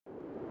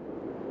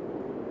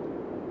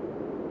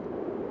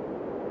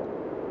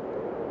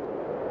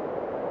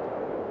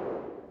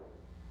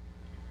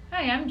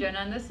Hi, I'm Jenna,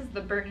 and this is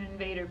the Burton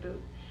Invader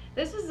boot.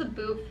 This is a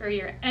boot for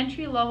your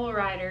entry-level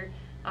rider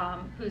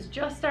who's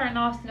just starting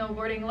off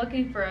snowboarding,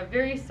 looking for a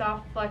very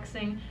soft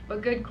flexing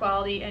but good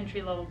quality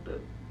entry-level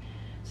boot.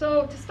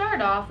 So to start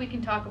off, we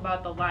can talk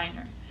about the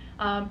liner.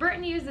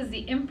 Burton uses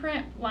the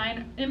Imprint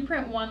 1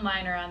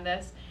 liner on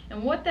this,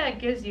 and what that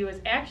gives you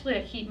is actually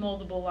a heat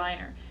moldable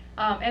liner.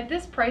 At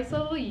this price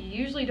level, you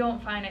usually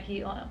don't find a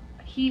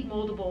heat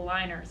moldable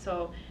liner,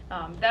 so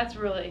that's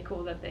really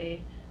cool that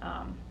they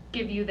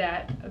give you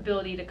that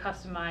ability to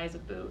customize a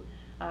boot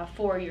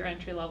for your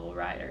entry-level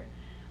rider.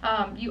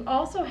 You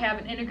also have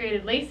an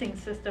integrated lacing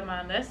system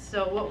on this,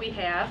 so what we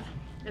have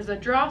is a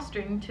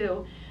drawstring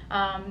too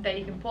that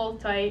you can pull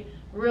tight,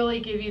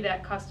 really give you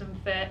that custom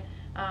fit,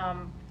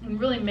 and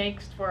really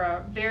makes for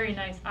a very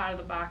nice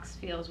out-of-the-box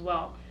feel as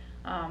well.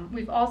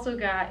 We've also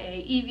got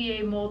a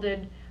EVA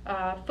molded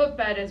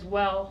footbed as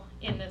well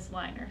in this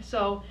liner.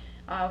 So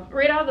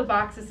right out of the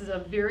box, this is a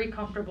very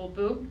comfortable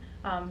boot,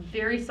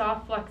 very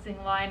soft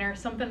flexing liner,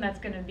 something that's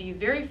going to be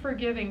very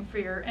forgiving for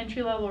your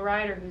entry-level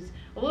rider who's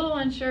a little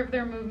unsure of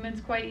their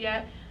movements quite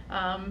yet,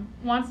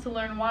 wants to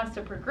learn, wants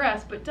to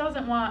progress, but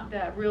doesn't want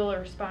that real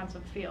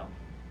responsive feel.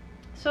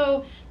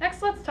 So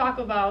next, let's talk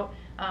about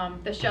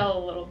the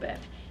shell a little bit.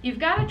 You've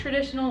got a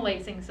traditional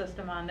lacing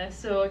system on this,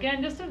 so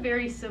again, just a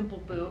very simple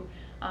boot.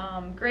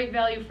 Great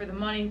value for the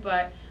money,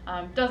 but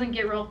doesn't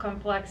get real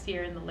complex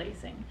here in the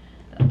lacing.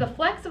 The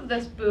flex of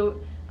this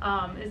boot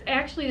is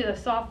actually the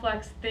soft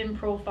flex thin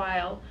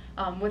profile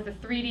with a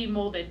 3D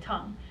molded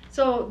tongue.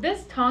 So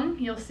this tongue,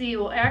 you'll see,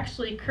 will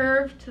actually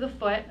curve to the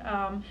foot,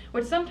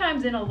 which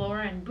sometimes in a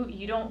lower end boot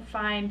you don't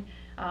find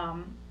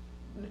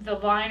the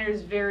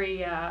liner's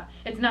very,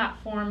 it's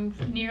not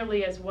formed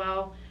nearly as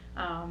well.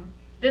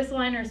 This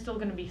liner is still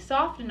going to be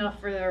soft enough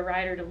for the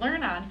rider to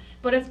learn on,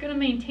 but it's going to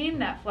maintain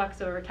that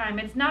flex over time.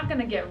 It's not going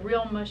to get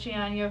real mushy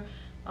on you,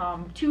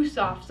 too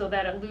soft so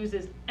that it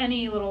loses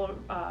any little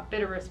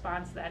bit of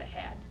response that it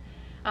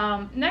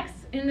had. Next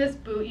in this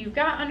boot, you've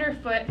got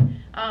underfoot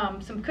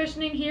some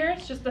cushioning here.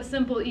 It's just a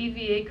simple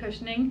EVA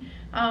cushioning,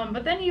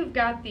 but then you've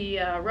got the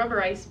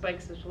rubber ice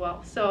spikes as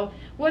well. So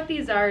what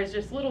these are is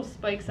just little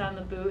spikes on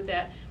the boot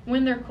that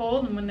when they're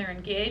cold and when they're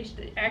engaged,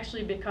 they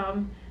actually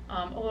become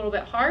a little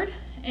bit hard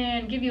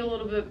and give you a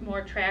little bit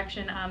more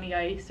traction on the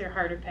ice or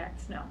harder packed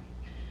snow.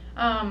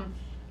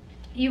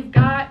 You've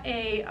got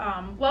a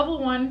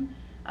level 1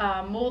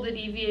 molded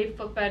EVA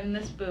footbed in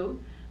this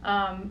boot.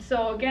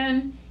 So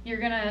again, you're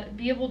going to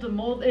be able to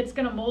mold, it's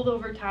going to mold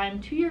over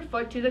time to your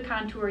foot, to the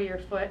contour of your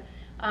foot,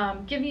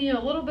 giving you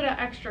a little bit of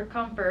extra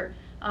comfort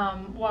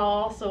while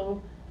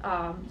also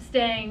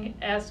staying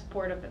as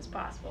supportive as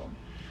possible.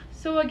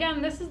 So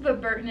again, this is the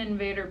Burton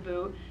Invader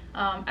boot.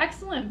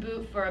 Excellent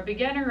boot for a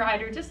beginner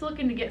rider just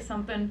looking to get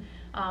something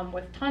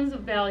with tons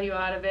of value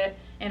out of it,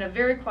 and a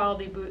very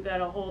quality boot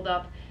that'll hold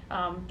up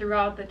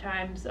throughout the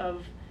times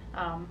of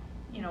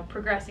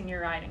progressing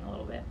your riding a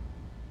little bit.